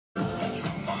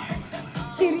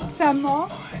some more?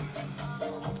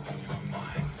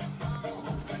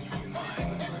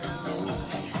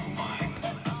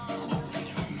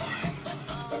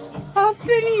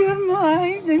 Open your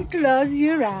mind and close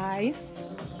your eyes.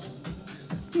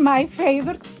 My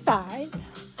favorite style.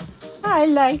 I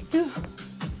like to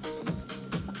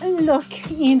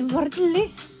look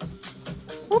inwardly.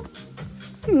 Oop.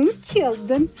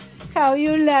 Children, how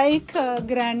you like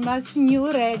Grandma's new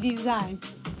redesign?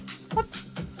 Oop.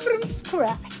 From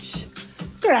scratch.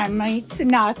 Grandma, it's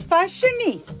not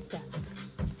fashionista.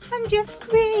 I'm just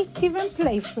creative and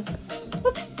playful.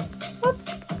 Oop. Oop.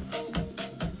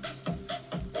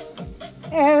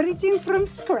 Everything from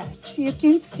scratch, you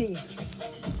can see.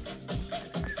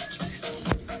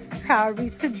 How are we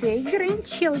today,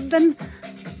 grandchildren?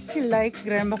 You like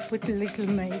Grandma put a little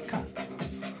makeup.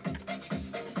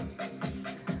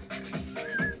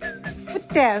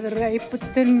 Whatever I put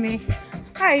on me,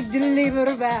 I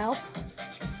deliver well.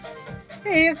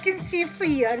 You can see for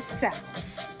yourself.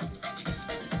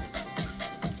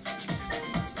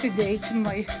 Today's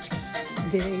my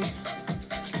day.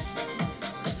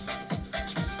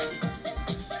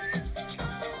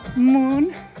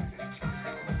 Moon.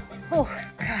 Oh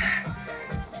God,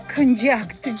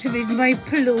 conjuncted with my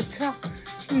Pluto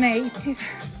native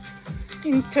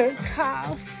in third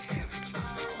house.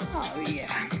 Oh yeah.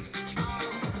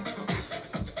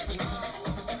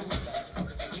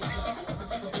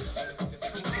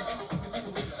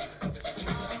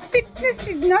 Fitness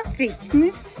is not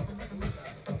fitness.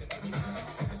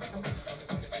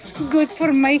 Good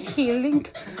for my healing.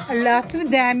 A lot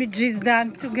of damage is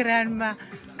done to Grandma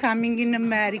coming in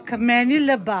America. Many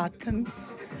lobotomies.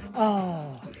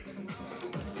 Oh.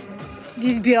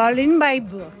 This be all in my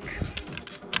book.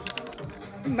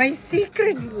 My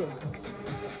secret book.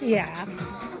 Yeah.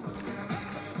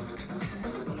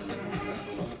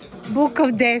 Book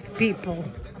of Deaf People.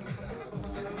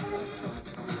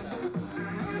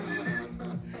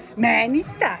 Many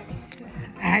stories.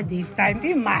 And this time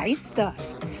be my story.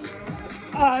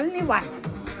 Only one.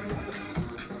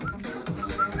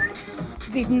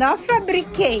 With no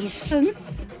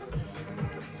fabrications.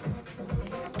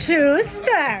 True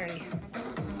story.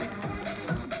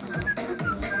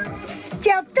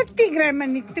 Ciao tutti, Grandma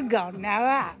need to go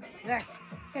now.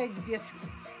 It's beautiful.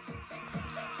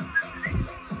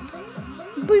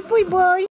 Bye bye bye.